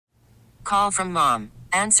Call from mom.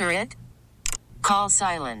 Answer it. Call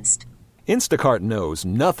silenced. Instacart knows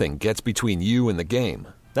nothing gets between you and the game.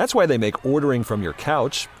 That's why they make ordering from your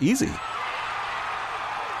couch easy.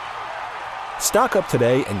 Stock up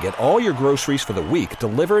today and get all your groceries for the week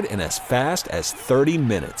delivered in as fast as 30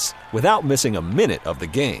 minutes without missing a minute of the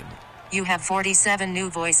game. You have 47 new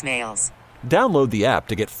voicemails. Download the app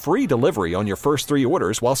to get free delivery on your first 3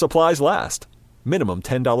 orders while supplies last. Minimum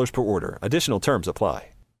 $10 per order. Additional terms apply.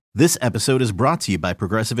 This episode is brought to you by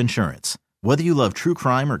Progressive Insurance. Whether you love true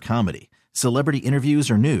crime or comedy, celebrity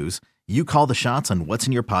interviews or news, you call the shots on what's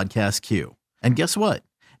in your podcast queue. And guess what?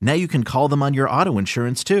 Now you can call them on your auto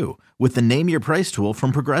insurance too with the Name Your Price tool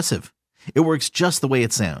from Progressive. It works just the way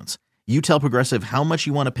it sounds. You tell Progressive how much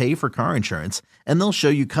you want to pay for car insurance, and they'll show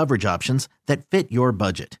you coverage options that fit your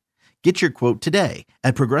budget. Get your quote today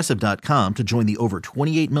at Progressive.com to join the over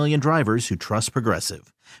 28 million drivers who trust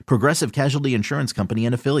Progressive. Progressive Casualty Insurance Company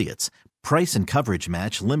and Affiliates. Price and coverage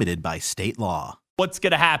match limited by state law. What's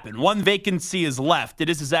going to happen? One vacancy is left. It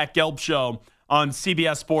is the Zach Gelb Show on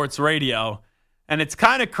CBS Sports Radio. And it's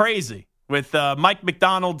kind of crazy with Mike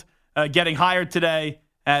MacDonald getting hired today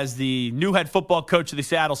as the new head football coach of the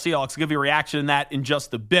Seattle Seahawks. I'll give you a reaction to that in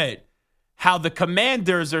just a bit. How the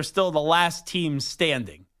Commanders are still the last team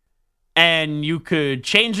standing. And you could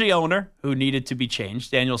change the owner who needed to be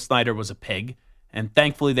changed. Daniel Snyder was a pig. And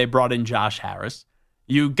thankfully they brought in Josh Harris.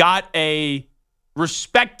 You got a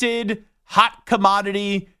respected, hot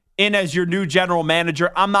commodity in as your new general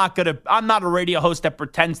manager. I'm not a radio host that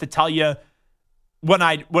pretends to tell you when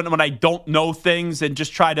I don't know things and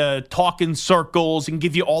just try to talk in circles and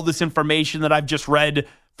give you all this information that I've just read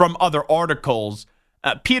from other articles.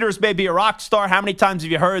 Peters may be a rock star. How many times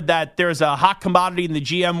have you heard that there's a hot commodity in the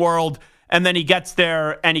GM world and then he gets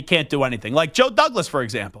there and he can't do anything? Like Joe Douglas, for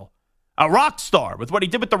example, a rock star with what he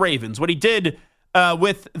did with the Ravens, what he did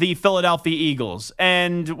with the Philadelphia Eagles.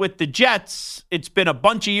 And with the Jets, it's been a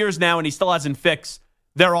bunch of years now and he still hasn't fixed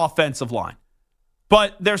their offensive line.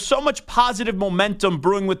 But there's so much positive momentum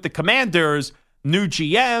brewing with the Commanders. New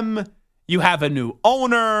GM, you have a new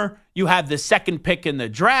owner, you have the second pick in the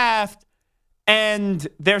draft, and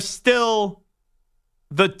they're still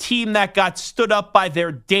the team that got stood up by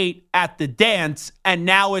their date at the dance. And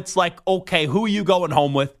now it's like, okay, who are you going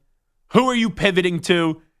home with? Who are you pivoting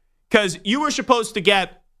to? Because you were supposed to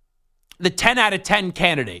get the 10 out of 10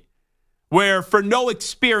 candidate, where for no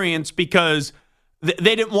experience, because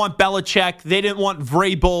they didn't want Belichick, they didn't want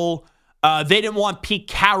Vrabel, they didn't want Pete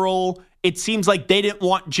Carroll. It seems like they didn't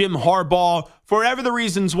want Jim Harbaugh. For whatever the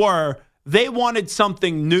reasons were, they wanted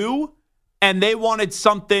something new, and they wanted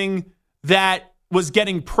something that was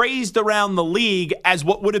getting praised around the league as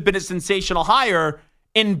what would have been a sensational hire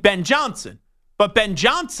in Ben Johnson. But Ben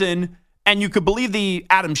Johnson, and you could believe the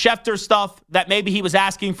Adam Schefter stuff, that maybe he was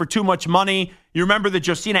asking for too much money. You remember the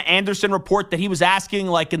Josina Anderson report that he was asking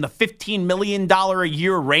like in the $15 million a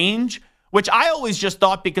year range, which I always just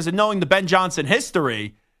thought, because of knowing the Ben Johnson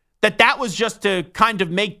history, that was just to kind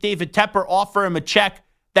of make David Tepper offer him a check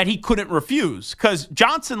that he couldn't refuse. Because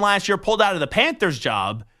Johnson last year pulled out of the Panthers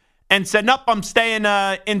job and said, nope, I'm staying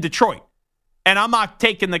in Detroit. And I'm not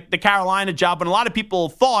taking the Carolina job. And a lot of people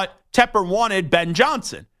thought Tepper wanted Ben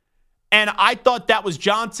Johnson. And I thought that was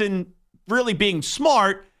Johnson really being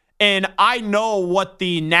smart. And I know what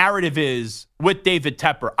the narrative is with David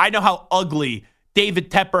Tepper. I know how ugly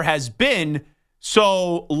David Tepper has been.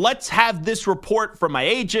 So let's have this report from my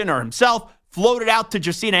agent or himself floated out to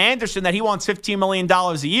Josina Anderson that he wants $15 million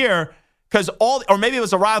a year. Or maybe it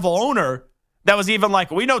was a rival owner that was even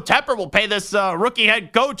like, we know Tepper will pay this rookie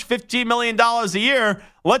head coach $15 million a year.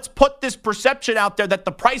 Let's put this perception out there that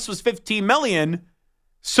the price was $15 million.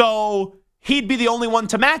 So he'd be the only one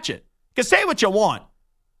to match it. Because say what you want.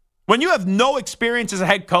 When you have no experience as a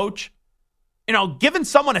head coach, giving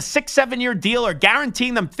someone a 6-7 year deal or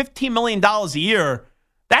guaranteeing them $15 million a year,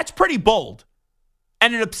 that's pretty bold.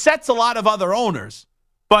 And it upsets a lot of other owners.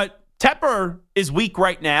 But Tepper is weak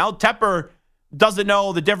right now. Tepper doesn't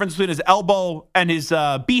know the difference between his elbow and his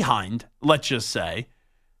behind, let's just say.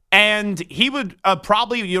 And he would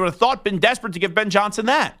probably, you would have thought, been desperate to give Ben Johnson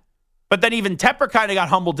that. But then even Tepper kind of got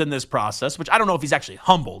humbled in this process, which I don't know if he's actually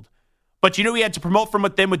humbled. But he had to promote from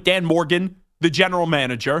within with Dan Morgan, the general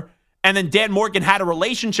manager. And then Dan Morgan had a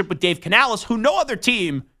relationship with Dave Canales, who no other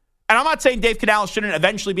team, and I'm not saying Dave Canales shouldn't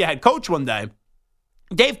eventually be a head coach one day.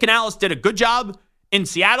 Dave Canales did a good job in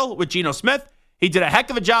Seattle with Geno Smith. He did a heck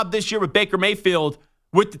of a job this year with Baker Mayfield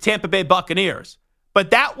with the Tampa Bay Buccaneers.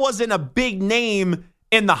 But that wasn't a big name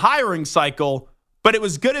in the hiring cycle, but it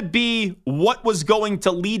was going to be what was going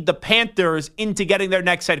to lead the Panthers into getting their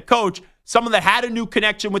next head coach. someone that had a new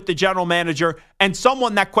connection with the general manager, and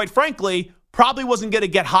someone that, quite frankly, probably wasn't going to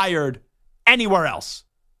get hired anywhere else.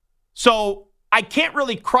 So I can't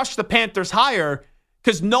really crush the Panthers hire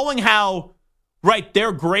because knowing how, right,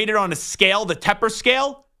 they're graded on a scale, the Tepper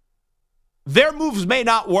scale, their moves may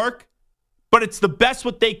not work, but it's the best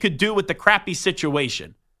what they could do with the crappy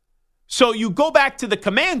situation. So you go back to the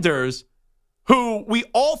Commanders, who we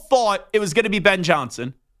all thought it was going to be Ben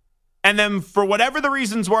Johnson. And then for whatever the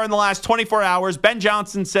reasons were in the last 24 hours, Ben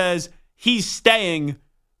Johnson says he's staying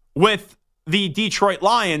with the Detroit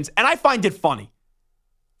Lions. And I find it funny.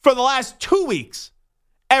 For the last 2 weeks,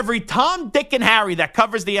 every Tom, Dick, and Harry that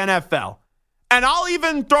covers the NFL, and I'll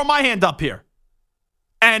even throw my hand up here,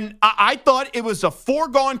 and I thought it was a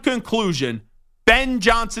foregone conclusion, Ben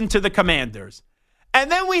Johnson to the Commanders. And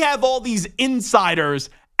then we have all these insiders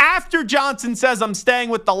after Johnson says I'm staying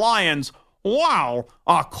with the Lions. Wow,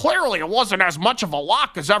 clearly it wasn't as much of a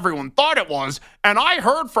lock as everyone thought it was. And I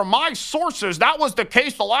heard from my sources that was the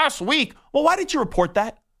case the last week. Well, why didn't you report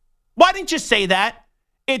that? Why didn't you say that?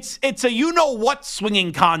 It's a you-know-what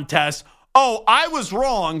swinging contest. Oh, I was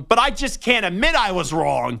wrong, but I just can't admit I was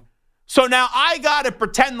wrong. So now I got to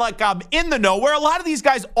pretend like I'm in the know, where a lot of these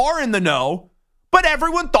guys are in the know, but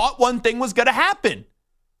everyone thought one thing was going to happen.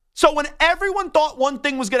 So when everyone thought one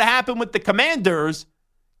thing was going to happen with the Commanders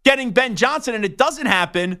getting Ben Johnson and it doesn't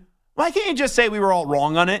happen, why can't you just say we were all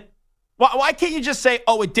wrong on it? Why can't you just say,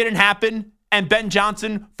 oh, it didn't happen, and Ben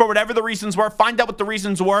Johnson, for whatever the reasons were, find out what the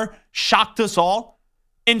reasons were, shocked us all?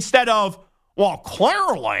 Instead of, well,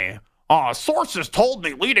 clearly, sources told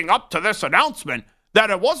me leading up to this announcement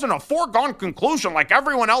that it wasn't a foregone conclusion like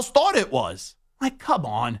everyone else thought it was. Like, come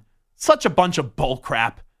on. Such a bunch of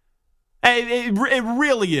bullcrap. It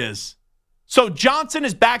really is. So Johnson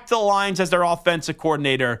is back to the Lions as their offensive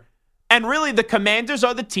coordinator. And really, the Commanders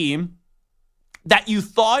are the team that you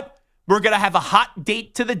thought were going to have a hot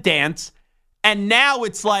date to the dance. And now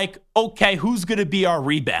it's like, okay, who's going to be our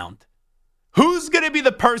rebound? Who's going to be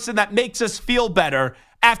the person that makes us feel better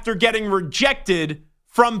after getting rejected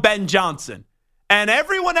from Ben Johnson? And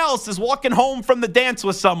everyone else is walking home from the dance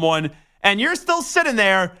with someone, and you're still sitting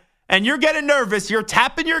there, and you're getting nervous. You're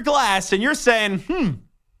tapping your glass, and you're saying,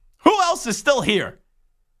 who else is still here?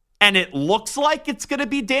 And it looks like it's going to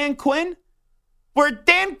be Dan Quinn. Where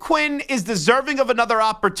Dan Quinn is deserving of another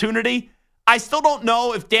opportunity, I still don't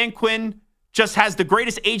know if Dan Quinn just has the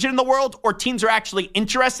greatest agent in the world or teams are actually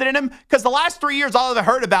interested in him. Because the last 3 years, all I've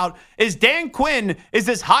heard about is Dan Quinn is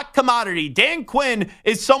this hot commodity. Dan Quinn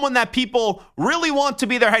is someone that people really want to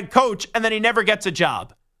be their head coach, and then he never gets a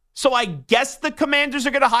job. So I guess the Commanders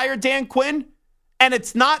are going to hire Dan Quinn. And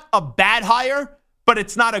it's not a bad hire, but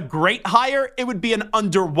it's not a great hire. It would be an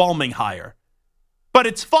underwhelming hire. But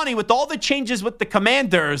it's funny, with all the changes with the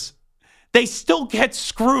Commanders, they still get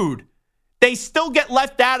screwed. They still get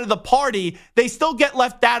left out of the party. They still get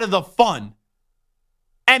left out of the fun.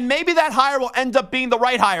 And maybe that hire will end up being the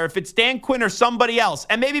right hire if it's Dan Quinn or somebody else.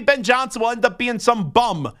 And maybe Ben Johnson will end up being some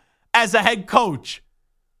bum as a head coach.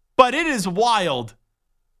 But it is wild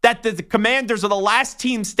that the Commanders are the last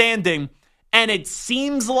team standing, and it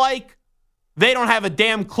seems like they don't have a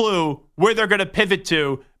damn clue where they're going to pivot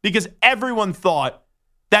to, because everyone thought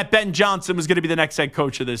that Ben Johnson was going to be the next head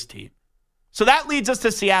coach of this team. So that leads us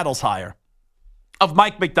to Seattle's hire of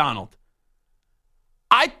Mike MacDonald.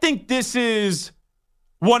 I think this is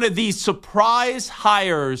one of the surprise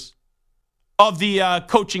hires of the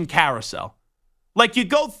coaching carousel. Like, you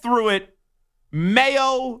go through it,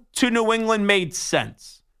 Mayo to New England made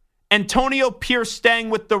sense. Antonio Pierce staying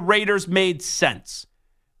with the Raiders made sense.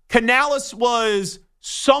 Canales was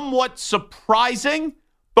somewhat surprising,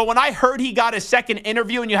 but when I heard he got a second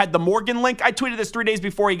interview and you had the Morgan link, I tweeted this 3 days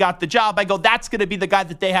before he got the job. I go, that's going to be the guy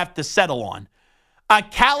that they have to settle on.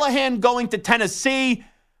 Callahan going to Tennessee,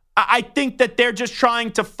 I think that they're just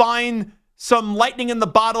trying to find some lightning in the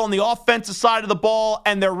bottle on the offensive side of the ball,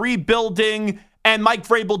 and they're rebuilding, and Mike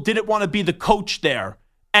Vrabel didn't want to be the coach there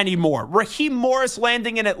anymore. Raheem Morris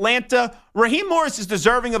landing in Atlanta. Raheem Morris is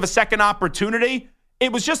deserving of a second opportunity.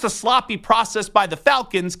 It was just a sloppy process by the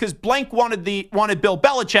Falcons because Blank wanted Bill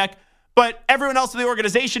Belichick, but everyone else in the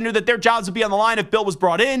organization knew that their jobs would be on the line if Bill was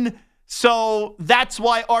brought in. So that's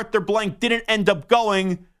why Arthur Blank didn't end up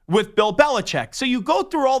going with Bill Belichick. So you go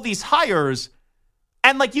through all these hires,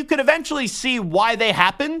 and like you could eventually see why they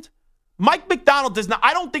happened. Mike MacDonald does not,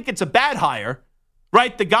 I don't think it's a bad hire,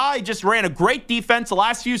 right? The guy just ran a great defense the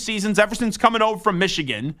last few seasons ever since coming over from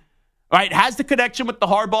Michigan, right? Has the connection with the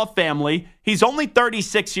Harbaugh family. He's only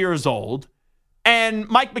 36 years old. And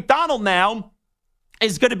Mike MacDonald now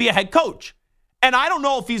is going to be a head coach. And I don't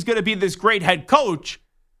know if he's going to be this great head coach,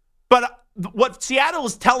 but what Seattle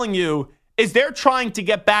is telling you is they're trying to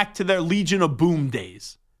get back to their Legion of Boom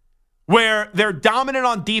days, where they're dominant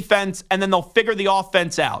on defense and then they'll figure the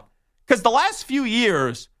offense out. Because the last few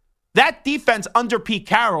years, that defense under Pete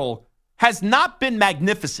Carroll has not been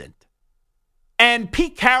magnificent. And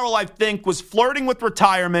Pete Carroll, I think, was flirting with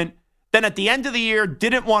retirement, then at the end of the year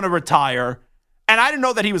didn't want to retire. And I didn't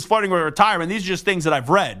know that he was flirting with retirement. These are just things that I've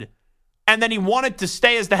read. And then he wanted to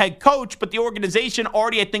stay as the head coach, but the organization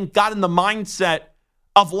already, I think, got in the mindset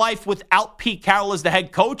of life without Pete Carroll as the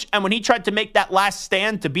head coach. And when he tried to make that last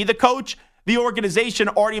stand to be the coach, the organization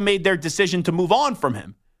already made their decision to move on from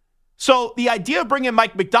him. So the idea of bringing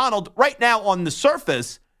Mike MacDonald right now on the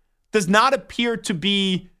surface does not appear to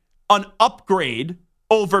be an upgrade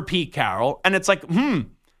over Pete Carroll. And it's like,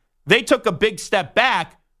 they took a big step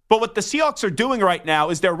back. But what the Seahawks are doing right now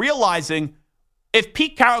is they're realizing if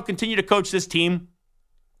Pete Carroll continued to coach this team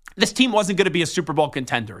wasn't going to be a Super Bowl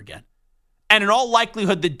contender again. And in all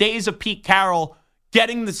likelihood, the days of Pete Carroll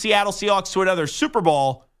getting the Seattle Seahawks to another Super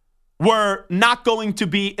Bowl were not going to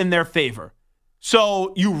be in their favor.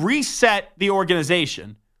 So you reset the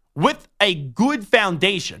organization with a good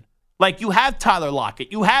foundation. Like you have Tyler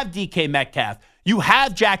Lockett, you have DK Metcalf, you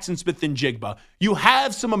have Jackson Smith and Jigba, you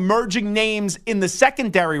have some emerging names in the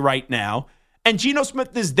secondary right now, and Geno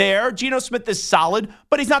Smith is there. Geno Smith is solid,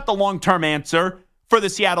 but he's not the long-term answer for the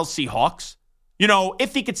Seattle Seahawks. You know,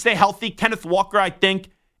 if he could stay healthy, Kenneth Walker, I think,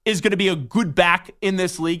 is going to be a good back in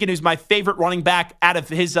this league, and he's my favorite running back out of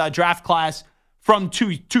his draft class from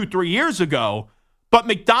 3 years ago. But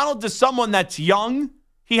MacDonald is someone that's young.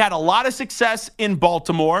 He had a lot of success in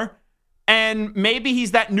Baltimore. And maybe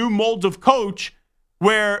he's that new mold of coach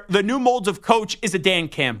where the new mold of coach is a Dan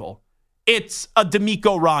Campbell. It's a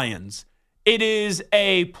D'Amico Ryans. It is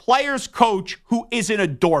a player's coach who isn't a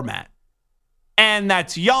doormat. And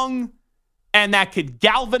that's young, and that could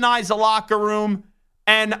galvanize a locker room.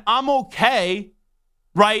 And I'm okay,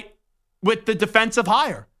 right, with the defensive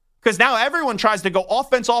hire. Because now everyone tries to go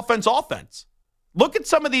offense, offense, offense. Look at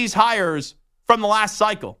some of these hires from the last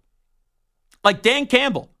cycle. Like Dan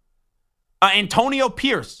Campbell. Antonio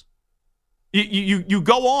Pierce. You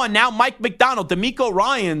go on now, Mike MacDonald, D'Amico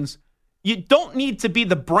Ryans. You don't need to be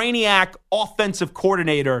the brainiac offensive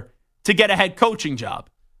coordinator to get a head coaching job.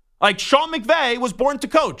 Like Sean McVay was born to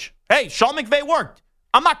coach. Hey, Sean McVay worked.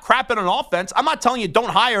 I'm not crapping on offense. I'm not telling you don't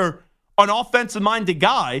hire an offensive-minded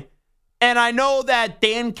guy. And I know that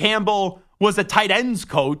Dan Campbell was a tight ends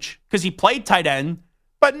coach because he played tight end,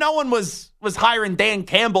 but no one was hiring Dan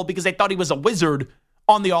Campbell because they thought he was a wizard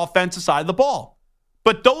on the offensive side of the ball.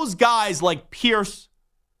 But those guys like Pierce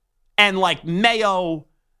and like Mayo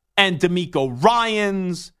and D'Amico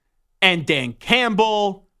Ryans and Dan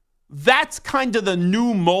Campbell, that's kind of the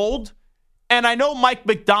new mold. And I know Mike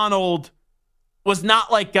MacDonald was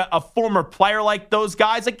not like a former player like those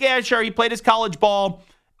guys. Like, yeah, sure, he played his college ball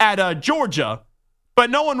at Georgia, but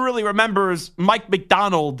no one really remembers Mike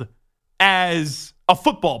MacDonald as a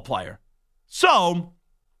football player. So,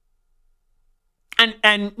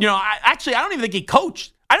 and you know, I don't even think he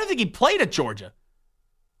coached. I don't think he played at Georgia.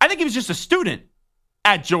 I think he was just a student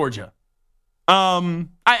at Georgia.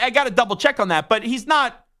 I got to double check on that, but he's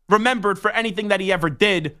not remembered for anything that he ever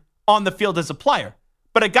did on the field as a player.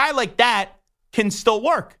 But a guy like that can still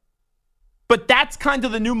work. But that's kind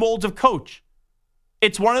of the new mold of coach.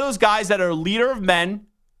 It's one of those guys that are a leader of men.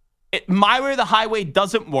 My way or the highway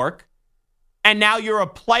doesn't work. And now you're a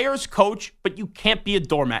player's coach, but you can't be a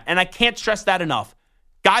doormat. And I can't stress that enough.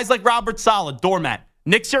 Guys like Robert Saleh, doormat.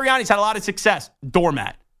 Nick Sirianni's had a lot of success,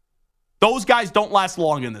 doormat. Those guys don't last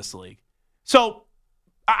long in this league. So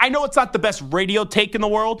I know it's not the best radio take in the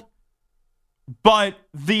world, but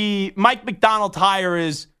the Mike MacDonald hire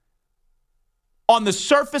is, on the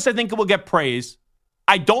surface, I think it will get praise.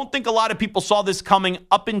 I don't think a lot of people saw this coming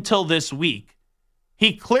up until this week.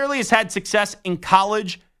 He clearly has had success in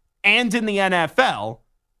college and in the NFL.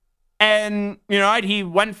 And, you know, he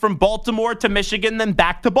went from Baltimore to Michigan, then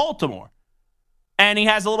back to Baltimore. And he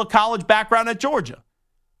has a little college background at Georgia.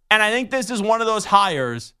 And I think this is one of those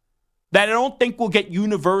hires that I don't think will get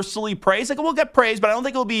universally praised. Like, it will get praised, but I don't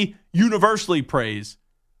think it will be universally praised.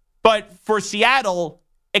 But for Seattle,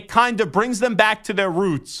 it kind of brings them back to their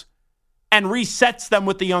roots and resets them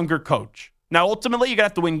with the younger coach. Now, ultimately, you're going to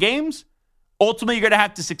have to win games. Ultimately, you're going to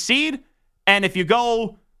have to succeed. And if you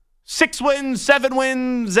go 6 wins, 7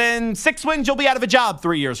 wins, and 6 wins, you'll be out of a job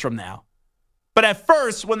 3 years from now. But at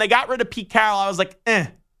first, when they got rid of Pete Carroll, I was like,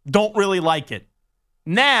 don't really like it.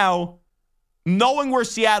 Now, knowing where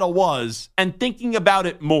Seattle was and thinking about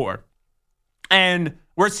it more, and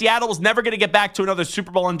where Seattle was never going to get back to another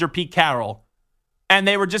Super Bowl under Pete Carroll, and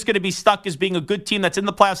they were just going to be stuck as being a good team that's in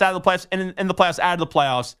the playoffs, out of the playoffs, and in the playoffs, out of the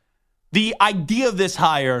playoffs. The idea of this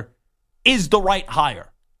hire is the right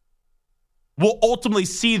hire. We'll ultimately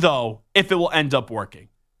see, though, if it will end up working.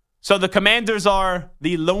 So the Commanders are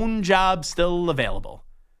the lone job still available.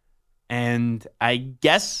 And I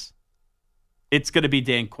guess it's going to be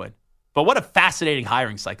Dan Quinn. But what a fascinating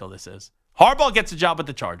hiring cycle this is. Harbaugh gets a job with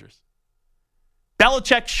the Chargers.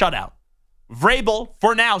 Belichick, shut out. Vrabel,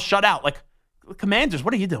 for now, shut out. Like, Commanders,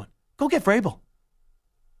 what are you doing? Go get Vrabel.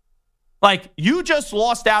 Like, you just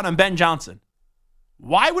lost out on Ben Johnson.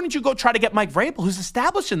 Why wouldn't you go try to get Mike Vrabel, who's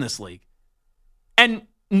established in this league? And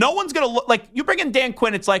no one's going to look, like, you bring in Dan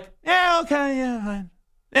Quinn, it's like, yeah, okay, yeah, fine.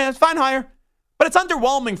 Yeah, it's fine hire. But it's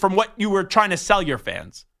underwhelming from what you were trying to sell your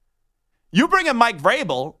fans. You bring in Mike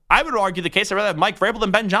Vrabel, I would argue the case, I'd rather have Mike Vrabel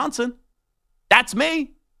than Ben Johnson. That's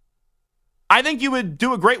me. I think you would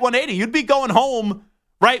do a great 180. You'd be going home,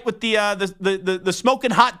 right, with the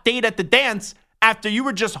smoking hot date at the dance after you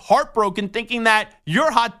were just heartbroken thinking that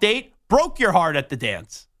your hot date broke your heart at the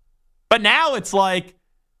dance. But now it's like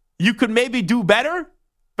you could maybe do better,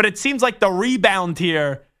 but it seems like the rebound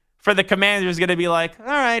here for the Commanders is going to be like, all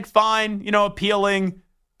right, fine, appealing,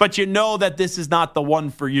 but you know that this is not the one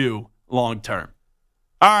for you long term.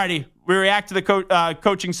 All righty, we react to the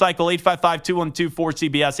coaching cycle,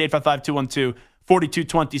 855-212-4CBS,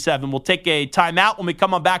 855-212-4227. We'll take a timeout. When we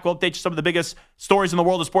come on back, we'll update you some of the biggest stories in the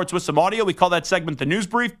world of sports with some audio. We call that segment the News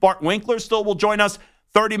Brief. Bart Winkler still will join us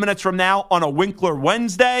 30 minutes from now on a Winkler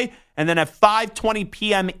Wednesday. And then at 5:20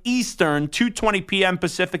 p.m. Eastern, 2:20 p.m.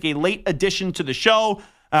 Pacific, a late addition to the show.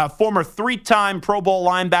 Former 3-time Pro Bowl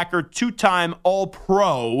linebacker, 2-time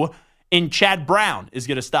All-Pro in Chad Brown is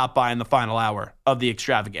going to stop by in the final hour of the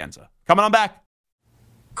extravaganza. Coming on back.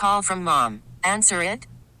 Call from mom. Answer it.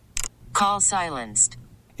 Call silenced.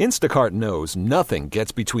 Instacart knows nothing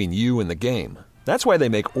gets between you and the game. That's why they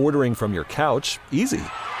make ordering from your couch easy.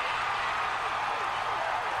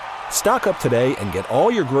 Stock up today and get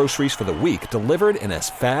all your groceries for the week delivered in as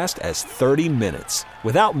fast as 30 minutes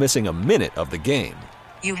without missing a minute of the game.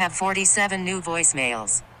 You have 47 new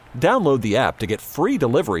voicemails. Download the app to get free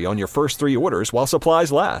delivery on your first 3 orders while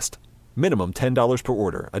supplies last. Minimum $10 per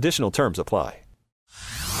order. Additional terms apply.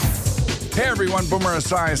 Hey everyone, Boomer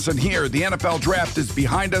Esiason here. The NFL Draft is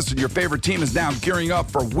behind us and your favorite team is now gearing up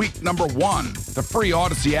for week number 1. The free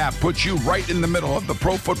Odyssey app puts you right in the middle of the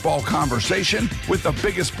pro football conversation with the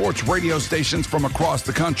biggest sports radio stations from across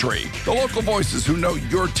the country. The local voices who know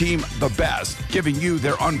your team the best, giving you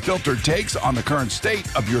their unfiltered takes on the current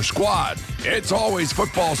state of your squad. It's always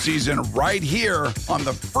football season right here on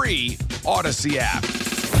the free Odyssey app.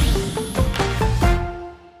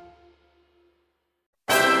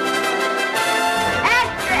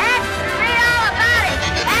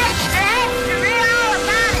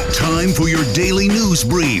 Time for your daily news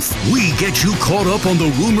brief. We get you caught up on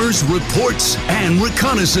the rumors, reports, and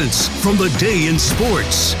reconnaissance from the day in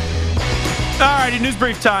sports. All righty, news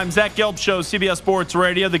brief time. Zach Gelb Show, CBS Sports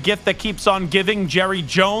Radio. The gift that keeps on giving, Jerry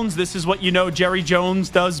Jones. This is what you know Jerry Jones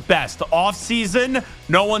does best. Off season,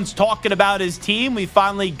 no one's talking about his team. We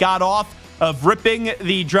finally got off of ripping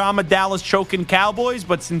the drama Dallas choking Cowboys,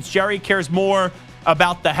 but since Jerry cares more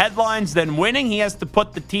about the headlines than winning, he has to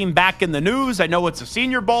put the team back in the news. I know it's a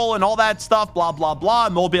Senior Bowl and all that stuff, blah, blah, blah,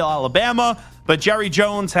 Mobile, Alabama, but Jerry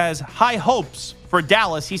Jones has high hopes for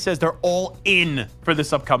Dallas. He says they're all in for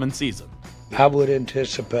this upcoming season. I would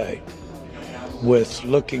anticipate, with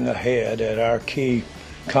looking ahead at our key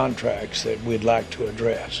contracts that we'd like to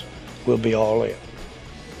address, we'll be all in.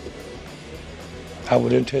 I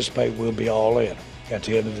would anticipate we'll be all in at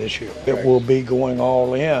the end of this year. It will be going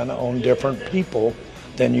all in on different people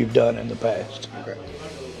than you've done in the past.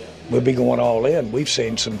 We'll be going all in. We've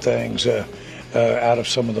seen some things out of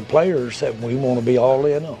some of the players that we want to be all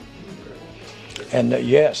in on. And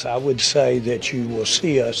yes, I would say that you will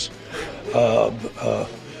see us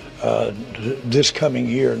this coming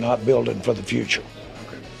year not building for the future.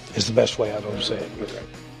 Is the best way I don't say it.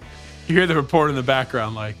 You hear the report in the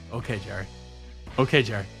background like, okay, Jerry. Okay,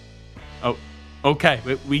 Jerry. Oh, okay,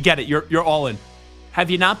 we get it. You're all in. Have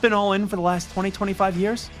you not been all in for the last 20, 25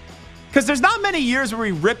 years? Because there's not many years where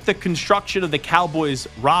we rip the construction of the Cowboys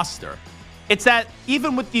roster. It's that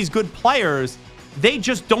even with these good players, they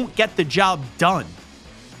just don't get the job done.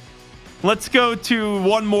 Let's go to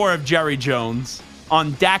one more of Jerry Jones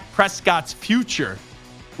on Dak Prescott's future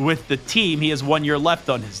with the team. He has 1 year left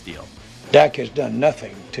on his deal. Dak has done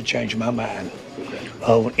nothing to change my mind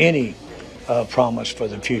on any promise for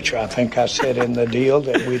the future. I think I said in the deal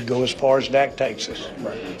that we'd go as far as Dak takes us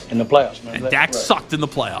in the playoffs. And Dak sucked in the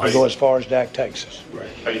playoffs. We go as far as Dak takes us. Right.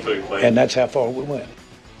 How do you feel you played? And that's how far we went.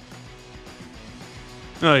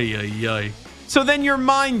 Ay, ay, ay. So then your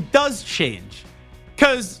mind does change.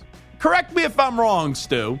 Because, correct me if I'm wrong,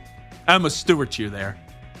 Stu. I'm a Stewart you there.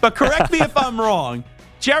 But correct me if I'm wrong.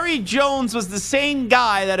 Jerry Jones was the same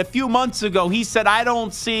guy that a few months ago he said, I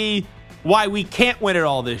don't see why we can't win it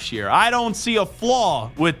all this year. I don't see a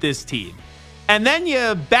flaw with this team. And then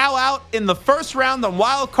you bow out in the first round on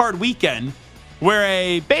Wild Card Weekend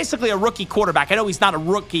where basically a rookie quarterback, I know he's not a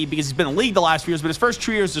rookie because he's been in the league the last few years, but his first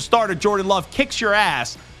 2 years as a starter, Jordan Love, kicks your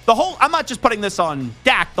ass. I'm not just putting this on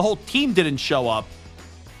Dak. The whole team didn't show up.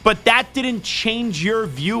 But that didn't change your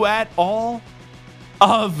view at all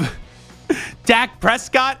of Dak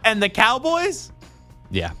Prescott and the Cowboys?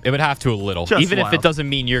 Yeah, it would have to a little. Just Even wild. if it doesn't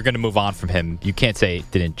mean you're going to move on from him, you can't say it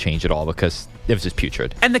didn't change at all because it was just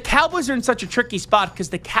putrid. And the Cowboys are in such a tricky spot because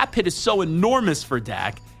the cap hit is so enormous for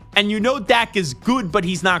Dak. And you know Dak is good, but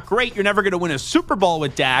he's not great. You're never going to win a Super Bowl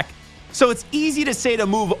with Dak. So it's easy to say to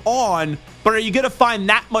move on, but are you going to find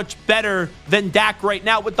that much better than Dak right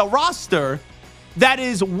now with the roster that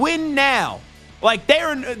is win now? Like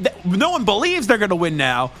no one believes they're going to win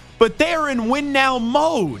now, but they're in win now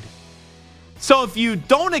mode. So if you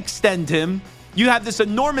don't extend him, you have this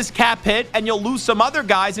enormous cap hit and you'll lose some other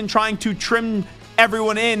guys in trying to trim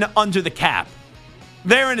everyone in under the cap.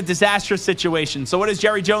 They're in a disastrous situation. So what does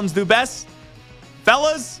Jerry Jones do best?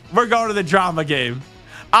 Fellas, we're going to the drama game.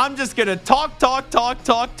 I'm just going to talk,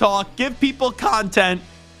 give people content,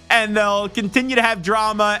 and they'll continue to have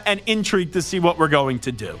drama and intrigue to see what we're going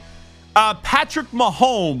to do. Patrick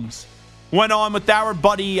Mahomes went on with our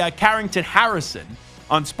buddy Carrington Harrison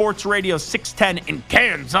on Sports Radio 610 in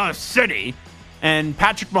Kansas City. And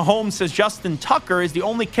Patrick Mahomes says Justin Tucker is the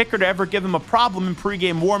only kicker to ever give him a problem in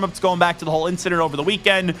pregame warmups, going back to the whole incident over the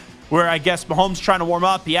weekend where I guess Mahomes trying to warm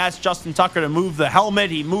up. He asked Justin Tucker to move the helmet.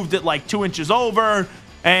 He moved it like 2 inches over.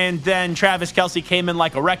 And then Travis Kelce came in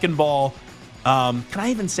like a wrecking ball. Can I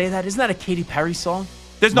even say that? Isn't that a Katy Perry song?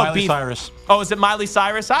 There's no Miley beef. Cyrus. Oh, is it Miley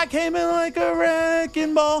Cyrus? I came in like a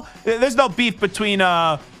wrecking ball. There's no beef between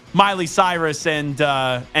Miley Cyrus and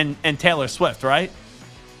Taylor Swift, right?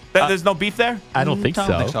 There's no beef there? I don't think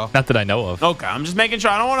so. Not that I know of. Okay, I'm just making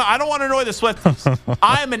sure. I don't want to annoy the Swifties.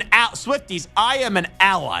 Swifties, I am an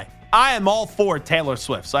ally. I am all for Taylor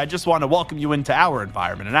Swift. So I just want to welcome you into our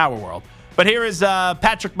environment, in our world. But here is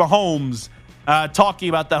Patrick Mahomes talking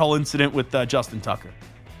about that whole incident with Justin Tucker.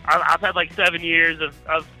 I've had like 7 years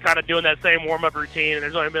of kind of doing that same warm-up routine, and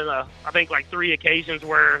there's only been, I think, like 3 occasions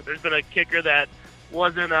where there's been a kicker that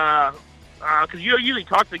wasn't, because you usually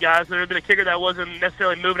talk to the guys, there had been a kicker that wasn't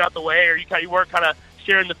necessarily moving out the way, or you weren't kind of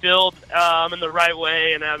sharing the field in the right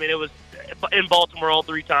way, and I mean, it was in Baltimore all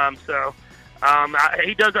 3 times, so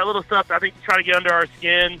he does that little stuff, I think, to try to get under our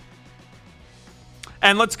skin.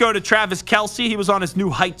 And let's go to Travis Kelce. He was on his New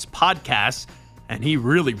Heights podcast, and he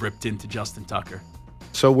really ripped into Justin Tucker.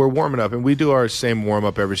 So we're warming up, and we do our same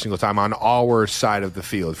warm-up every single time on our side of the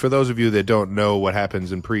field. For those of you that don't know what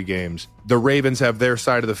happens in pre-games, the Ravens have their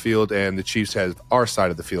side of the field, and the Chiefs have our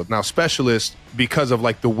side of the field. Now, specialists, because of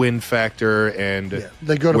like the wind factor and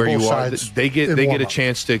they go to where both you sides are, they get a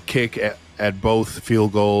chance to kick at both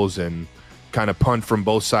field goals and kind of punt from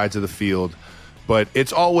both sides of the field. But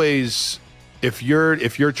it's always, if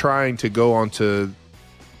you're trying to go onto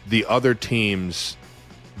the other team's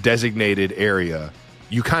designated area,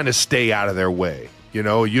 you kind of stay out of their way. You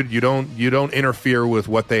know, you don't interfere with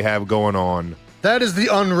what they have going on. That is the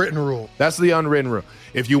unwritten rule. That's the unwritten rule.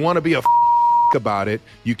 If you want to be a about it,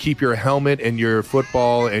 you keep your helmet and your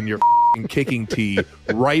football and your kicking tee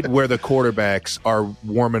right where the quarterbacks are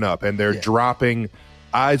warming up and they're dropping.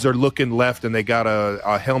 Eyes are looking left and they got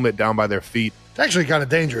a helmet down by their feet. It's actually kind of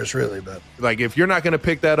dangerous, really. But like, if you're not going to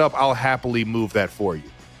pick that up, I'll happily move that for you.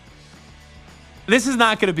 This is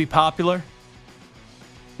not going to be popular.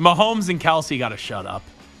 Mahomes and Kelce got to shut up.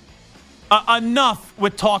 Enough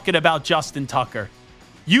with talking about Justin Tucker.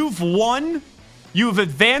 You've won. You've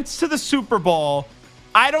advanced to the Super Bowl.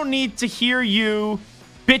 I don't need to hear you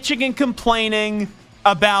bitching and complaining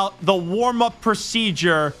about the warm-up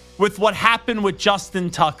procedure with what happened with Justin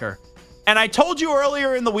Tucker. And I told you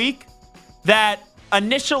earlier in the week that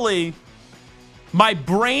initially my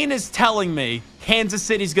brain is telling me Kansas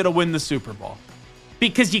City's going to win the Super Bowl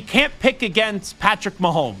because you can't pick against Patrick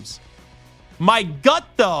Mahomes. My gut,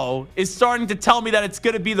 though, is starting to tell me that it's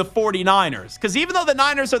going to be the 49ers because even though the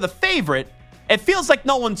Niners are the favorite, it feels like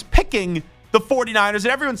no one's picking the 49ers and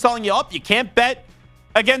everyone's telling you, you can't bet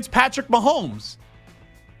against Patrick Mahomes.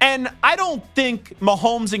 And I don't think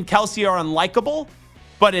Mahomes and Kelce are unlikable,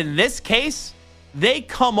 but in this case, they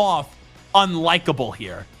come off unlikable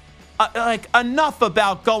here. Enough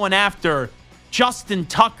about going after Justin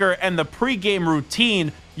Tucker and the pregame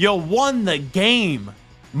routine. You won the game.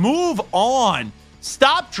 Move on.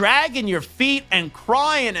 Stop dragging your feet and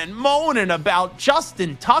crying and moaning about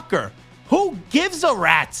Justin Tucker. Who gives a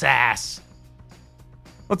rat's ass?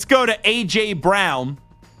 Let's go to A.J. Brown.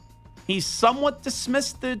 He's somewhat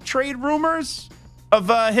dismissed the trade rumors of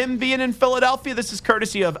him being in Philadelphia. This is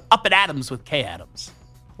courtesy of Up at Adams with Kay Adams.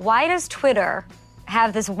 Why does Twitter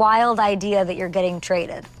have this wild idea that you're getting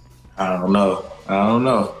traded? I don't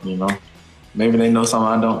know. Maybe they know something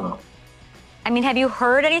I don't know. I mean, have you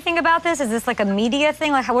heard anything about this? Is this like a media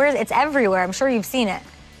thing? Like, it's everywhere. I'm sure you've seen it.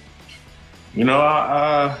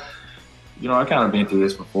 I kind of been through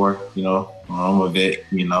this before. I'm a vet.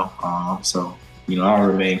 So I'll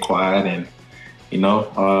remain quiet, and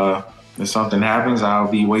if something happens,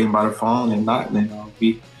 I'll be waiting by the phone, and not, then I'll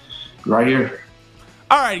be right here.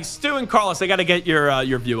 All right, Stu and Carlos, I got to get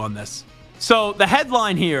your view on this. So the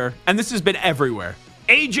headline here, and this has been everywhere.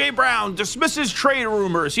 A.J. Brown dismisses trade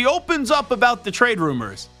rumors. He opens up about the trade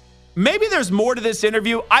rumors. Maybe there's more to this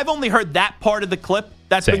interview. I've only heard that part of the clip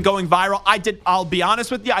that's been going viral. I'll be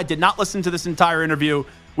honest with you, I did not listen to this entire interview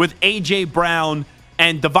with A.J. Brown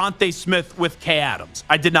and Devontae Smith with Kay Adams.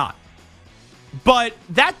 I did not. But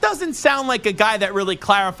that doesn't sound like a guy that really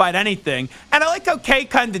clarified anything. And I like how Kay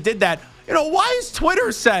kind of did that. Why is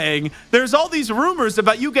Twitter saying there's all these rumors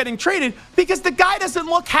about you getting traded? Because the guy doesn't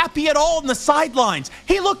look happy at all on the sidelines.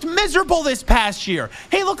 He looked miserable this past year.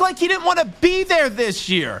 He looked like he didn't want to be there this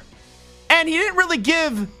year. And he didn't really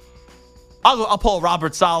give, I'll pull a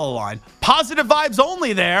Robert Saleh line, positive vibes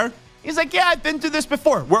only there. He's like, yeah, I've been through this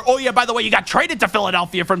before. By the way, you got traded to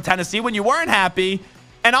Philadelphia from Tennessee when you weren't happy.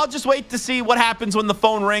 And I'll just wait to see what happens when the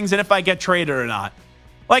phone rings and if I get traded or not.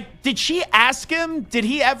 Like, did she ask him? Did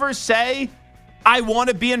he ever say, I want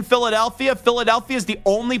to be in Philadelphia? Philadelphia is the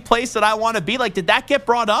only place that I want to be. Like, did that get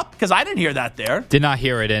brought up? Because I didn't hear that there. Did not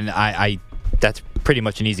hear it, and I that's pretty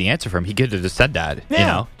much an easy answer for him. He could have just said that.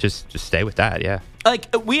 Yeah. Just stay with that. Yeah. Like,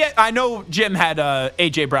 I know Jim had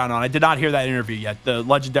A.J. Brown on. I did not hear that interview yet, the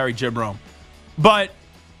legendary Jim Rome. But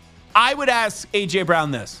I would ask A.J.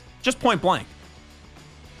 Brown this, just point blank.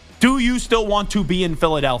 Do you still want to be in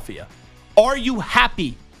Philadelphia? Are you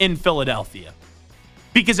happy in Philadelphia?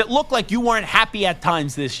 Because it looked like you weren't happy at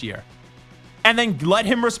times this year. And then let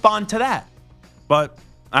him respond to that. But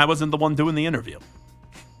I wasn't the one doing the interview.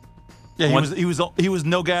 Yeah, he was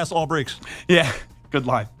no gas, all brakes. Yeah, good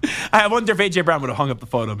line. I wonder if A.J. Brown would have hung up the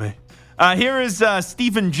phone of me. Here is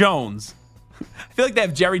Stephen Jones. I feel like they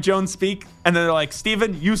have Jerry Jones speak, and then they're like,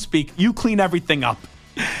 Stephen, you speak. You clean everything up.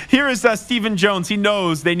 Here is Stephen Jones. He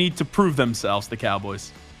knows they need to prove themselves, the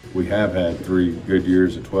Cowboys. We have had 3 good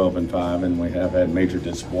years at 12-5, and we have had major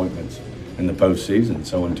disappointments in the postseason.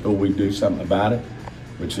 So until we do something about it,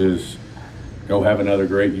 which is go have another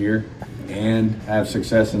great year and have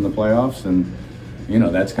success in the playoffs, and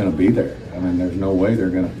that's going to be there. I mean, there's no way they're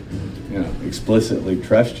going to explicitly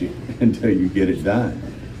trust you until you get it done.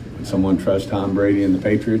 When someone trusts Tom Brady and the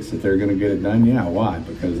Patriots that they're going to get it done, yeah, why?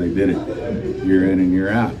 Because they did it year in and year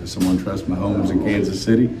out. Does someone trust Mahomes in Kansas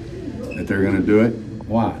City that they're going to do it?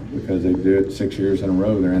 Why? Because they do it 6 years in a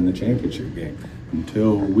row. They're in the championship game.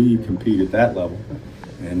 Until we compete at that level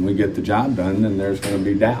and we get the job done, then there's going to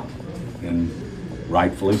be doubt, and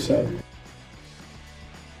rightfully so.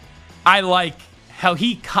 I like how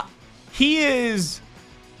he is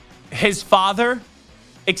his father,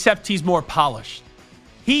 except he's more polished.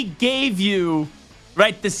 He gave you, the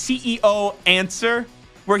CEO answer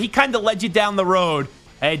where he kind of led you down the road.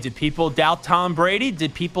 Hey, did people doubt Tom Brady?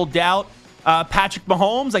 Did people doubt Patrick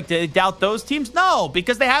Mahomes? Did they doubt those teams? No,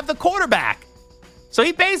 because they have the quarterback. So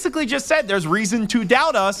he basically just said there's reason to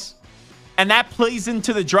doubt us, and that plays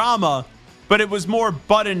into the drama, but it was more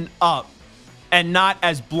buttoned up and not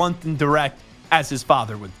as blunt and direct as his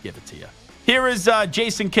father would give it to you. Here is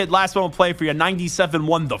Jason Kidd. Last one will play for you.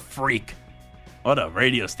 97.1 The Freak. What a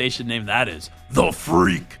radio station name that is. The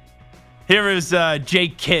Freak. Here is Jay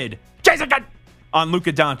Kidd. Jason Kidd on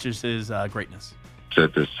Luka Doncic's greatness.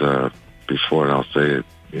 Said this before, and I'll say it,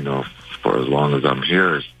 for as long as I'm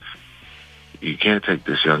here, is you can't take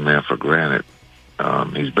this young man for granted.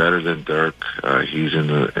 He's better than Dirk. He's in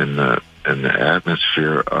the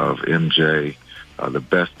atmosphere of MJ, the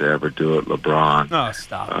best to ever do it,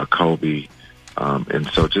 LeBron, Kobe. And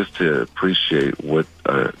so just to appreciate what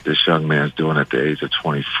this young man's doing at the age of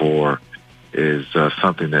 24 is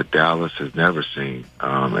something that Dallas has never seen.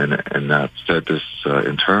 And I've said this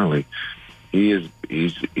internally.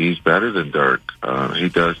 He's better than Dirk. He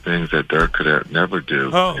does things that Dirk could never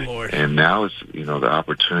do. Oh, Lord. And now it's, the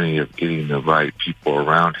opportunity of getting the right people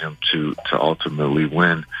around him to ultimately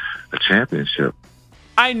win a championship.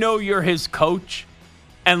 I know you're his coach,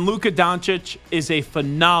 and Luka Doncic is a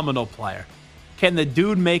phenomenal player. Can the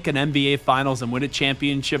dude make an NBA Finals and win a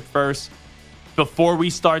championship first before we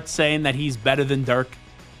start saying that he's better than Dirk?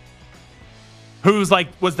 Who's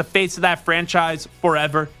was the face of that franchise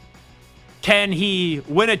forever? Can he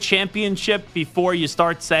win a championship before you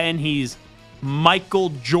start saying he's Michael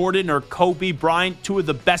Jordan or Kobe Bryant, two of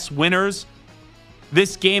the best winners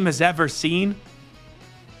this game has ever seen?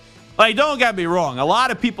 Don't get me wrong. A lot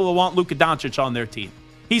of people will want Luka Doncic on their team.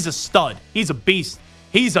 He's a stud. He's a beast.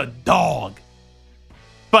 He's a dog.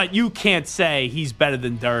 But you can't say he's better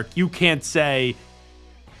than Dirk. You can't say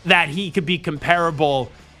that he could be comparable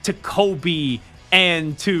to Kobe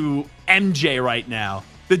and to MJ right now.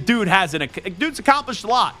 The dude's accomplished a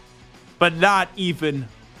lot, but not even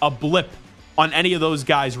a blip on any of those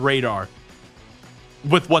guys' radar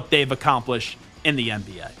with what they've accomplished in the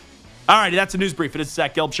NBA. All righty, that's a news brief. It is the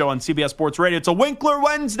Zach Gelb Show on CBS Sports Radio. It's a Winkler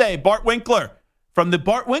Wednesday. Bart Winkler from the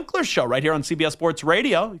Bart Winkler Show right here on CBS Sports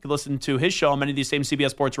Radio. You can listen to his show on many of these same CBS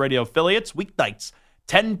Sports Radio affiliates. Weeknights,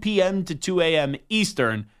 10 p.m. to 2 a.m.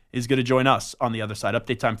 Eastern, is going to join us on the other side.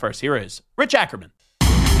 Update time first. Here is Rich Ackerman.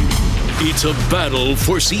 It's a battle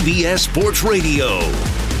for CBS Sports Radio.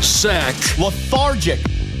 Sack. Lethargic,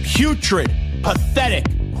 putrid, pathetic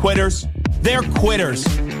quitters. They're quitters.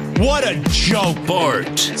 What a joke.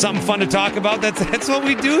 Bart. Something fun to talk about. That's what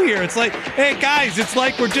we do here. It's like, hey, guys, it's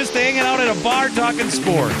like we're just hanging out at a bar talking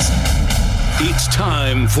sports. It's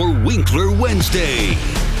time for Winkler Wednesday.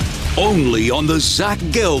 Only on the Zach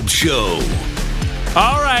Gelb Show.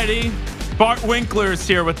 All righty. Bart Winkler is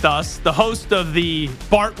here with us, the host of the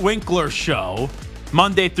Bart Winkler Show,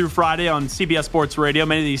 Monday through Friday on CBS Sports Radio,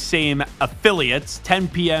 many of these same affiliates, 10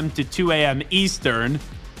 p.m. to 2 a.m. Eastern.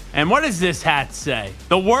 And what does this hat say?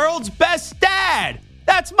 The world's best dad.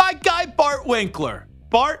 That's my guy, Bart Winkler.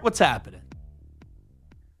 Bart, what's happening?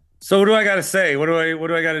 So what do I got to say? What do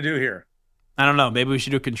I got to do here? I don't know. Maybe we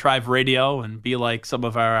should do contrived radio and be like some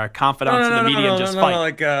of our confidants in the media and just fight.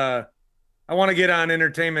 Like, I want to get on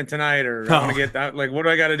Entertainment Tonight, or I want to get what do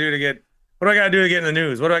I got to do to get? What do I got to do to get in the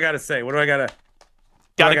news? What do I got to say? What do I got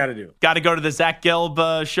to do? Got to go to the Zach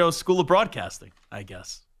Gelb Show School of Broadcasting, I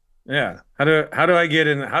guess. Yeah. How do I get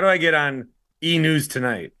in? How do I get on E! News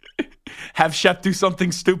Tonight? Have Shep do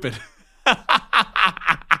something stupid.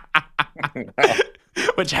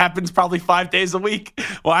 Which happens probably 5 days a week.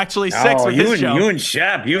 Well, actually 6 with his show. You and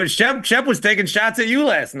Shep. Shep was taking shots at you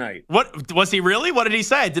last night. What was he really? What did he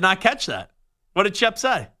say? I did not catch that. What did Shep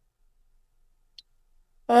say?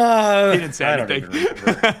 He didn't say anything.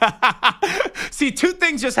 See, two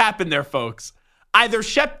things just happened there, folks. Either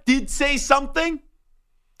Shep did say something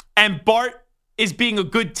and Bart is being a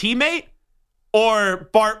good teammate, or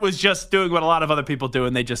Bart was just doing what a lot of other people do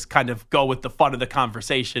and they just kind of go with the fun of the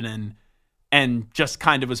conversation and just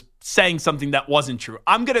kind of was saying something that wasn't true.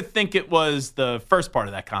 I'm going to think it was the first part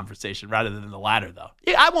of that conversation rather than the latter, though.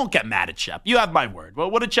 Yeah, I won't get mad at Shep. You have my word.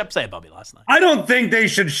 Well, what did Shep say about me last night? I don't think they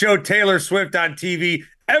should show Taylor Swift on TV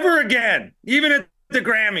ever again, even at the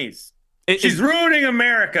Grammys. She's ruining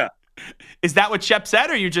America. Is that what Shep said,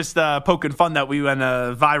 or are you just poking fun that we went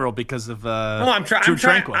viral because of No, I'm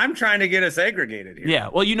trying to get us aggregated here. Yeah,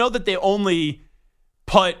 well, you know that they only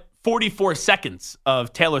put 44 seconds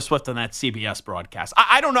of Taylor Swift on that CBS broadcast.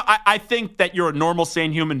 I don't know. I think that you're a normal,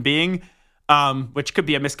 sane human being, which could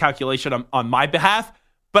be a miscalculation on my behalf,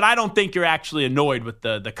 but I don't think you're actually annoyed with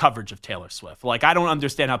the coverage of Taylor Swift. I don't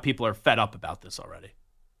understand how people are fed up about this already.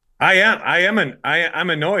 I'm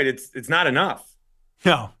annoyed. It's not enough.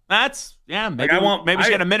 No, maybe maybe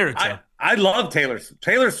she had a minute or two. I love Taylor.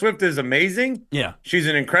 Taylor Swift is amazing. Yeah. She's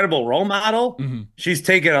an incredible role model. Mm-hmm. She's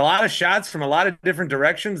taken a lot of shots from a lot of different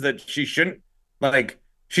directions that she shouldn't.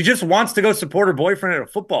 She just wants to go support her boyfriend at a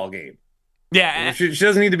football game. Yeah. She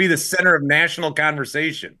doesn't need to be the center of national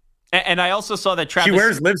conversation. And I also saw that Travis... She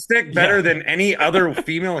wears lipstick better than any other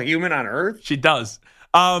female human on earth. She does.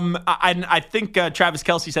 I think Travis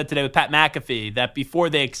Kelce said today with Pat McAfee that before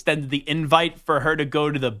they extended the invite for her to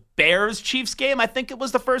go to the Bears-Chiefs game, I think it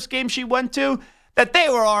was the first game she went to, that they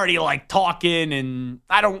were already talking, and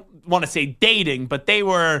I don't want to say dating, but they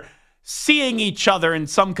were seeing each other in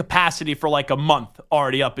some capacity for a month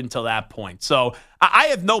already up until that point. So I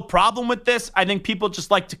have no problem with this. I think people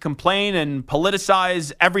just like to complain and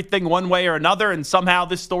politicize everything one way or another, and somehow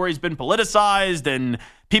this story's been politicized and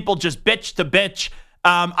people just bitch to bitch.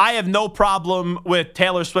 I have no problem with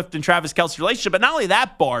Taylor Swift and Travis Kelce's relationship. But not only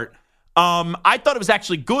that, Bart, I thought it was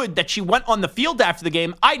actually good that she went on the field after the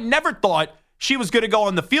game. I never thought she was going to go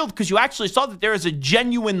on the field because you actually saw that there is a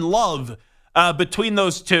genuine love between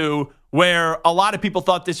those two, where a lot of people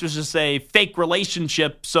thought this was just a fake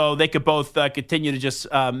relationship so they could both continue to just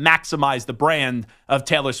maximize the brand of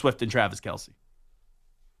Taylor Swift and Travis Kelce.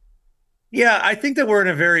 Yeah, I think that we're in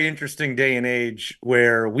a very interesting day and age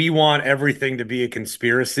where we want everything to be a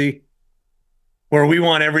conspiracy, where we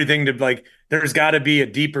want everything to there's got to be a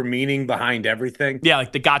deeper meaning behind everything. Yeah,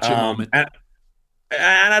 like the gotcha moment. And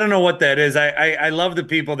I don't know what that is. I love the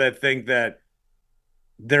people that think that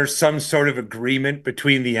there's some sort of agreement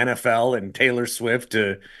between the NFL and Taylor Swift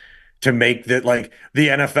to make that, like, the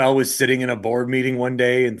NFL was sitting in a board meeting one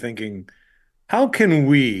day and thinking, how can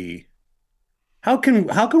we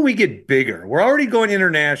get bigger? We're already going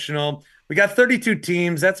international. We got 32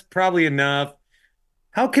 teams. That's probably enough.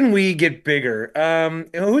 How can we get bigger?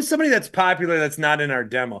 Who's somebody that's popular that's not in our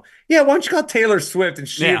demo? Yeah, why don't you call Taylor Swift and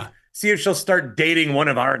see if she'll start dating one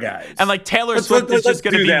of our guys? And like Taylor Swift is just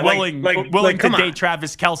going to be willing to come date on.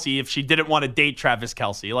 Travis Kelce if she didn't want to date Travis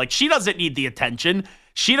Kelce. Like, she doesn't need the attention.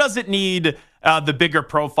 She doesn't need the bigger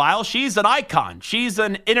profile. She's an icon. She's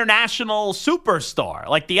an international superstar.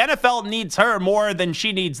 Like, the NFL needs her more than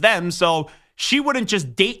she needs them. So she wouldn't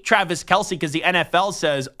just date Travis Kelce because the NFL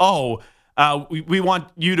says, we want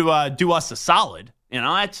you to do us a solid. You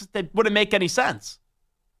know, that wouldn't make any sense.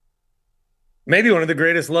 Maybe one of the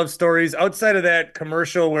greatest love stories outside of that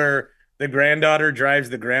commercial where the granddaughter drives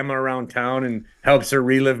the grandma around town and helps her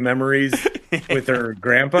relive memories with her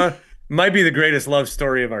grandpa. Might be the greatest love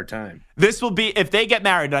story of our time. This will be, if they get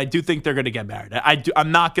married, and I do think they're going to get married.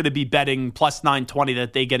 I'm not going to be betting plus 920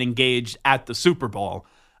 that they get engaged at the Super Bowl.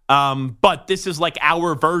 But this is like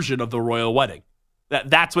our version of the royal wedding.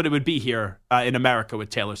 That's what it would be here in America with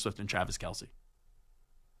Taylor Swift and Travis Kelce.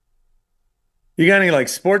 You got any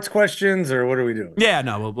sports questions, or what are we doing? Yeah,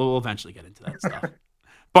 no, we'll eventually get into that stuff.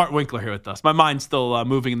 Bart Winkler here with us. My mind's still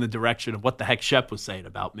moving in the direction of what the heck Shep was saying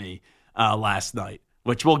about me last night,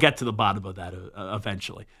 which we'll get to the bottom of that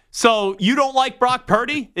eventually. So you don't like Brock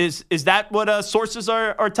Purdy? Is that what sources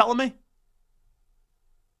are telling me?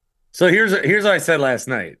 So here's what I said last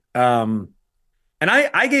night. And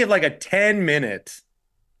I gave like a 10-minute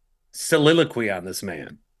soliloquy on this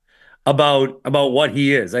man about what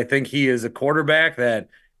he is. I think he is a quarterback that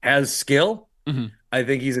has skill. Mm-hmm. I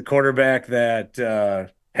think he's a quarterback that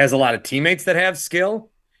has a lot of teammates that have skill.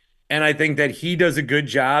 And I think that he does a good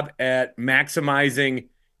job at maximizing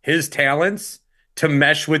his talents to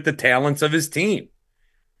mesh with the talents of his team.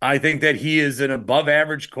 I think that he is an above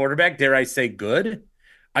average quarterback. Dare I say good?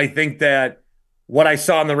 I think that what I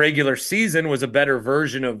saw in the regular season was a better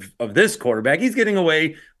version of this quarterback. He's getting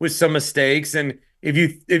away with some mistakes. And if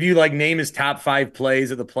you like name his top 5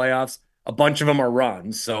 plays of the playoffs, a bunch of them are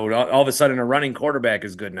runs. So all of a sudden a running quarterback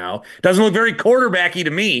is good now. Doesn't look very quarterbacky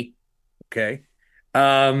to me. Okay.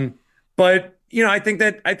 But I think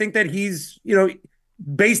that he's,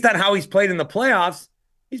 based on how he's played in the playoffs,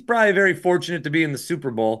 he's probably very fortunate to be in the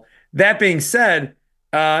Super Bowl. That being said,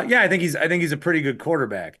 I think he's a pretty good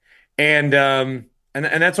quarterback. And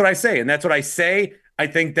that's what I say. And that's what I say. I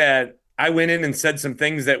think that I went in and said some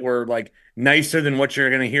things that were like nicer than what you're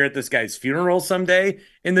going to hear at this guy's funeral someday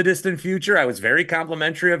in the distant future. I was very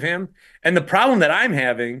complimentary of him. And the problem that I'm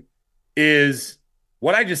having is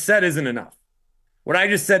what I just said isn't enough. What I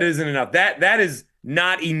just said isn't enough. That is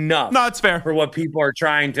not enough. No, it's fair for what people are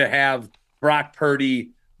trying to have Brock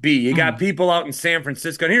Purdy be. You got people out in San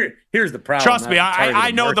Francisco. And here's the problem. Trust me,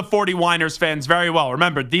 I know the 40 Winers fans very well.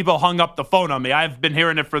 Remember, Debo hung up the phone on me. I've been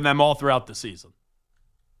hearing it from them all throughout the season.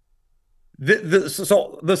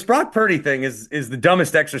 So the Brock Purdy thing is the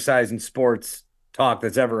dumbest exercise in sports talk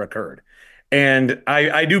that's ever occurred. And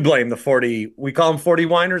I do blame the 40, we call them 40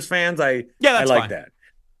 Winers fans. I like fine. That.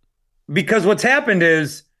 Because what's happened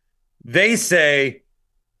is they say,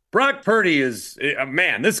 Brock Purdy is,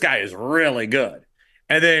 man, this guy is really good.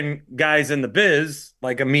 And then guys in the biz,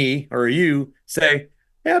 like a me or a you, say,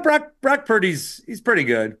 yeah, Brock Purdy's, he's pretty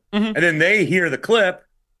good. Mm-hmm. And then they hear the clip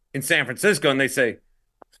in San Francisco and they say,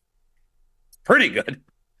 pretty good.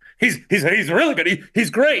 He's really good.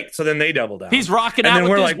 He's great. So then they double down. He's rocking and out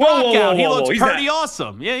with his Brock out. He looks pretty not,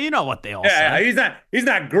 awesome. Yeah, you know what they all say. He's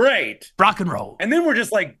not great. Rock and roll. And then we're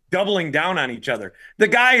just like doubling down on each other. The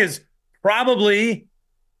guy is probably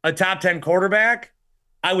a top 10 quarterback.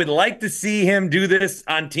 I would like to see him do this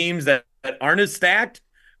on teams that aren't as stacked.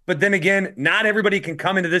 But then again, not everybody can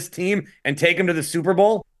come into this team and take him to the Super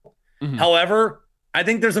Bowl. Mm-hmm. However, I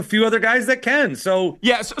think there's a few other guys that can. So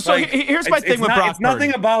yeah. So here's my thing with Brock. It's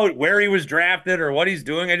nothing about where he was drafted or what he's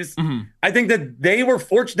doing. I think that they were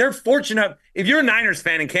fortunate. They're fortunate. If you're a Niners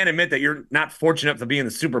fan and can't admit that you're not fortunate to be in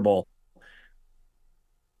the Super Bowl,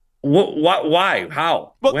 what? Why?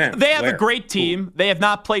 How? Well, when? They have Where? a great team. They have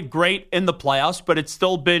not played great in the playoffs, but it's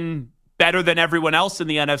still been better than everyone else in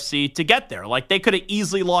the NFC to get there. Like, they could have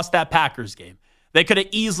easily lost that Packers game. They could have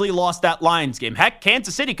easily lost that Lions game. Heck,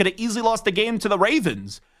 Kansas City could have easily lost the game to the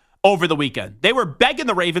Ravens over the weekend. They were begging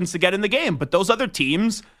the Ravens to get in the game, but those other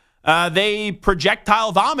teams, they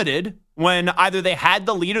projectile vomited when either they had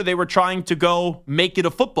the lead or they were trying to go make it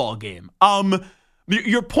a football game.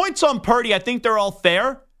 Your points on Purdy, I think they're all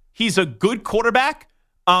fair. He's a good quarterback.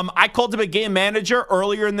 I called him a game manager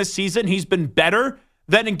earlier in this season. He's been better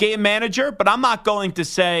than a game manager, but I'm not going to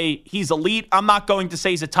say he's elite. I'm not going to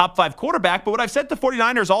say he's a top 5 quarterback. But what I've said to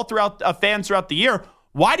 49ers all throughout fans throughout the year,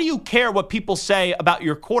 why do you care what people say about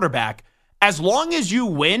your quarterback? As long as you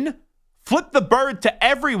win, flip the bird to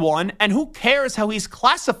everyone, and who cares how he's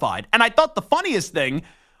classified? And I thought the funniest thing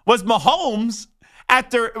was Mahomes,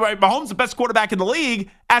 Mahomes the best quarterback in the league,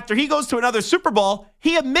 after he goes to another Super Bowl,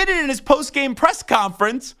 he admitted in his post-game press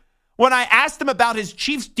conference, when I asked him about his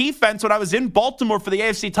Chiefs defense when I was in Baltimore for the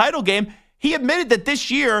AFC title game, he admitted that this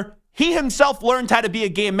year he himself learned how to be a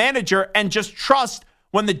game manager and just trust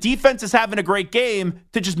when the defense is having a great game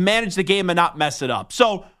to just manage the game and not mess it up.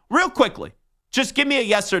 So real quickly, just give me a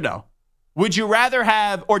yes or no. Would you rather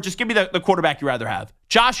have, or just give me the quarterback you rather have,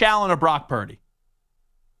 Josh Allen or Brock Purdy?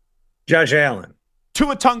 Josh Allen.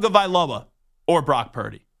 Tua Tagovailoa or Brock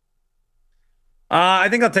Purdy? I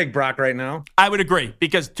think I'll take Brock right now. I would agree,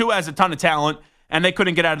 because Tua has a ton of talent, and they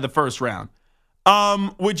couldn't get out of the first round.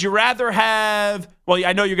 Would you rather have, well,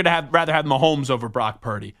 I know you're going to rather have Mahomes over Brock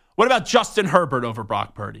Purdy. What about Justin Herbert over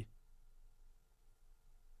Brock Purdy?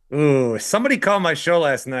 Ooh, somebody called my show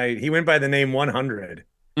last night. He went by the name 100.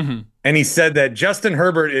 Mm-hmm. And he said that Justin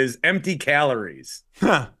Herbert is empty calories.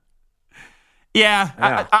 Huh.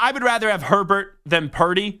 Yeah. I would rather have Herbert than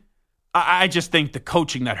Purdy. I just think the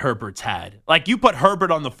coaching that Herbert's had. Like, you put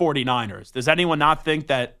Herbert on the 49ers. Does anyone not think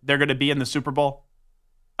that they're going to be in the Super Bowl?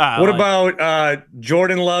 What about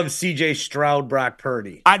Jordan Love, C.J. Stroud, Brock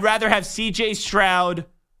Purdy? I'd rather have C.J. Stroud.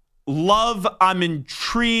 Love, I'm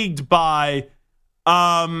intrigued by.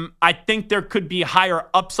 I think there could be higher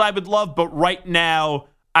upside with Love, but right now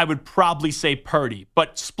I would probably say Purdy,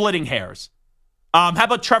 but splitting hairs. How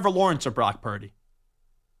about Trevor Lawrence or Brock Purdy?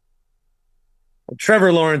 Well,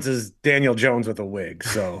 Trevor Lawrence is Daniel Jones with a wig,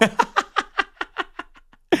 so.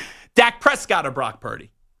 Dak Prescott or Brock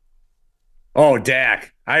Purdy? Oh,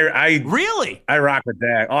 Dak. I really? I rock with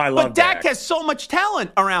Dak. Oh, I love Dak. But Dak has so much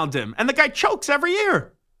talent around him, and the guy chokes every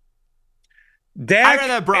year. Dak,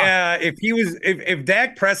 if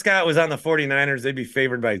Dak Prescott was on the 49ers, they'd be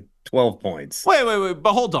favored by 12 points. Wait,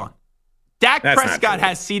 but hold on. Dak Prescott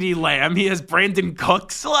has CeeDee Lamb. He has Brandon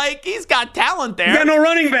Cooks. Like, he's got talent there. He's got no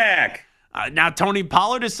running back. Now Tony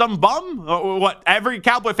Pollard is some bum. What? Every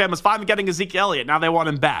Cowboy fan was fine with getting Ezekiel Elliott. Now they want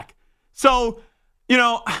him back. So,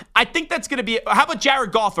 I think that's going to be. How about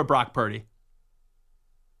Jared Goff or Brock Purdy?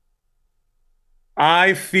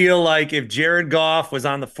 I feel like if Jared Goff was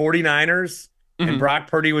on the 49ers and Brock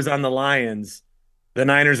Purdy was on the Lions, the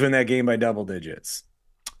Niners win that game by double digits.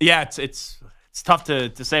 Yeah, it's tough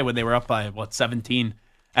to say when they were up by 17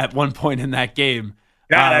 at one point in that game.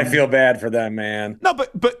 God, I feel bad for them, man. No,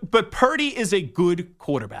 but Purdy is a good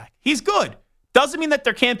quarterback. He's good. Doesn't mean that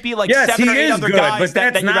there can't be 7 or 8 other good, guys but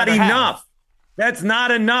that's that not enough. Have. That's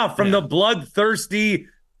not enough from the bloodthirsty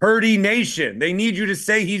Purdy nation. They need you to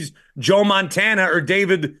say he's Joe Montana or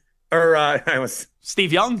David or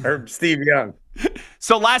Steve Young. Or Steve Young.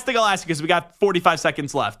 So last thing I'll ask you, because we got 45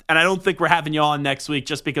 seconds left, and I don't think we're having you on next week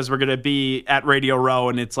just because we're going to be at Radio Row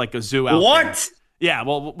and it's like a zoo out there. Yeah,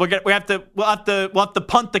 well, we'll have to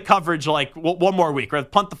punt the coverage one more week. We'll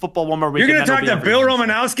punt the football one more week. You're going to talk to Bill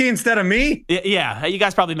Romanowski instead of me? Yeah, you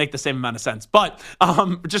guys probably make the same amount of sense. But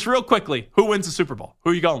just real quickly, who wins the Super Bowl?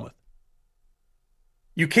 Who are you going with?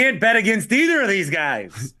 You can't bet against either of these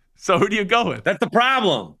guys. So who do you go with? That's the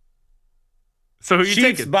problem. So who are you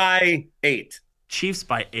taking? Chiefs by 8. Chiefs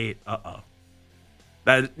by 8. Uh-oh.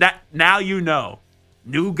 That now you know.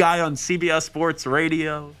 New guy on CBS Sports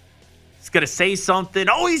Radio. He's going to say something.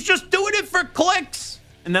 Oh, he's just doing it for clicks.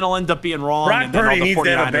 And then he'll end up being wrong. Brock and then Purdy all the needs 49ers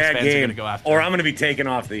to have a bad fans game, are going to go after or him. I'm going to be taken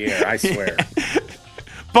off the air, I swear.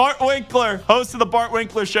 Bart Winkler, host of the Bart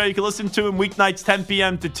Winkler Show. You can listen to him weeknights 10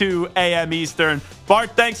 p.m. to 2 a.m. Eastern.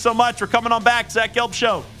 Bart, thanks so much for coming on back. Zach Gelb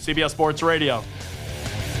Show, CBS Sports Radio.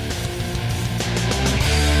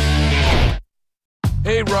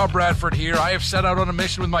 Hey, Rob Bradford here. I have set out on a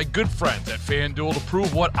mission with my good friends at FanDuel to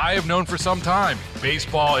prove what I have known for some time.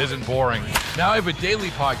 Baseball isn't boring. Now I have a daily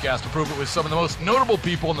podcast to prove it with some of the most notable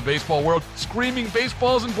people in the baseball world, screaming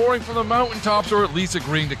baseball isn't boring from the mountaintops, or at least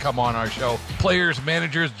agreeing to come on our show. Players,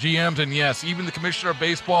 managers, GMs, and yes, even the commissioner of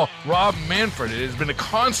baseball, Rob Manfred. It has been a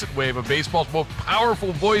constant wave of baseball's most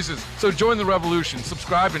powerful voices. So join the revolution.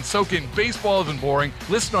 Subscribe and soak in Baseball Isn't Boring.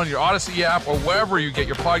 Listen on your Odyssey app or wherever you get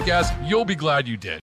your podcasts. You'll be glad you did.